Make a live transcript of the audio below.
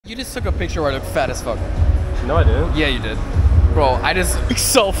You just took a picture where I look fat as fuck. No, I didn't. Yeah, you did. Bro, I just look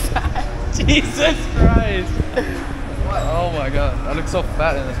so fat. Jesus Christ. Oh my god, I look so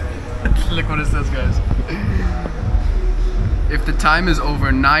fat in this. Look what it says, guys. If the time is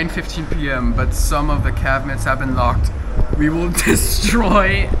over 9:15 p.m. but some of the cabinets have been locked, we will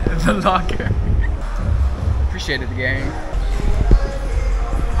destroy the locker. Appreciate it, gang.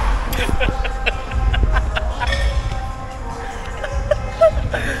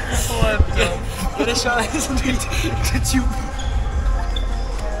 What the? Get a shot. Did you?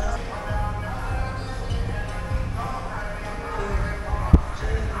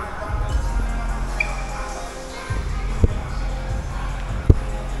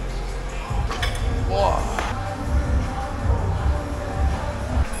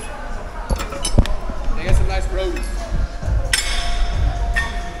 They got some nice roads.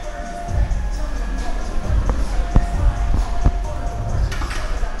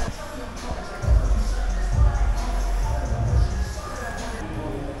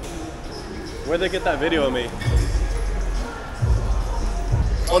 Where'd they get that video of me?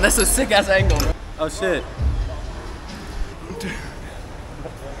 Oh, that's a sick ass angle. Oh shit.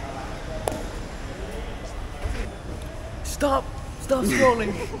 Stop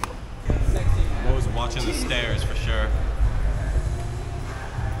scrolling. I was watching the stairs for sure.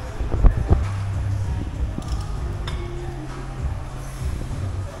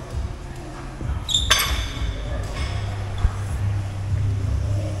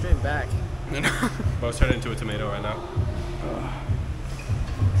 Straight back. Bo's turned into a tomato right now.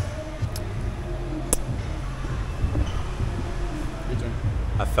 Your turn.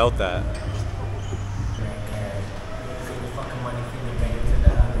 I felt that.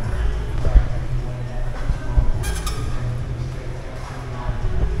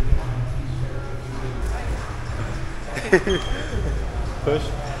 Push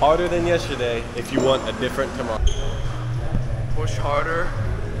harder than yesterday if you want a different tomorrow. Push harder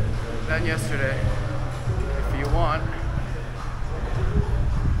than yesterday if you want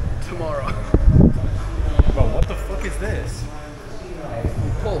tomorrow. Bro, what the fuck is this?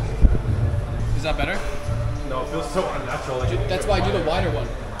 Pull. Is that better? No, it feels so unnatural. That's why I do the wider one.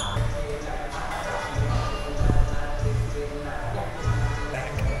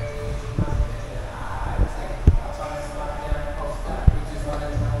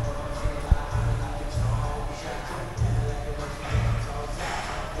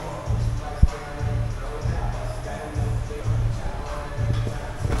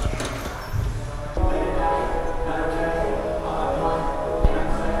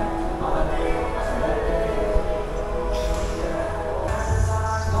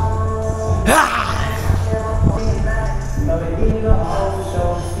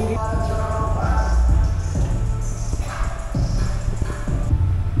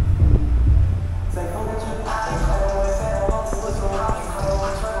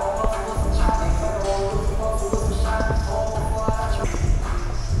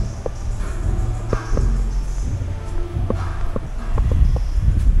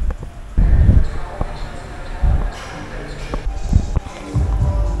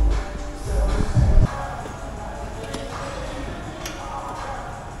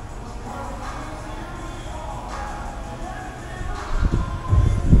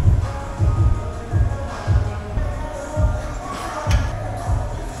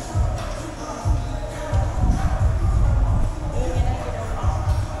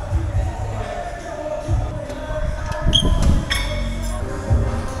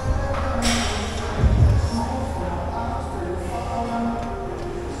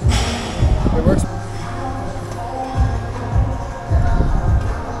 It works.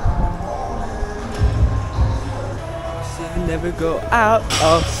 Never go out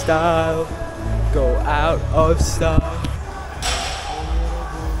of style. Go out of style.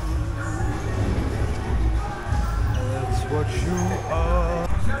 That's what you are.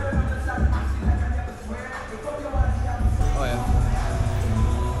 Oh yeah.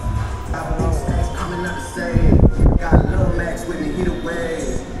 Coming up to say, got Lil Max with me, either way.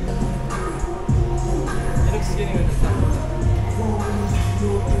 It looks skinny with the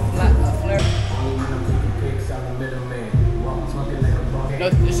flare. No,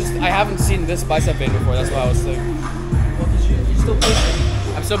 it's just I haven't seen this bicep vein before. That's why I was thinking. Well, because you're still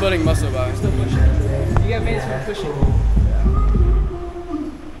pushing. I'm still building muscle, but I'm still Still pushing. You get veins from pushing.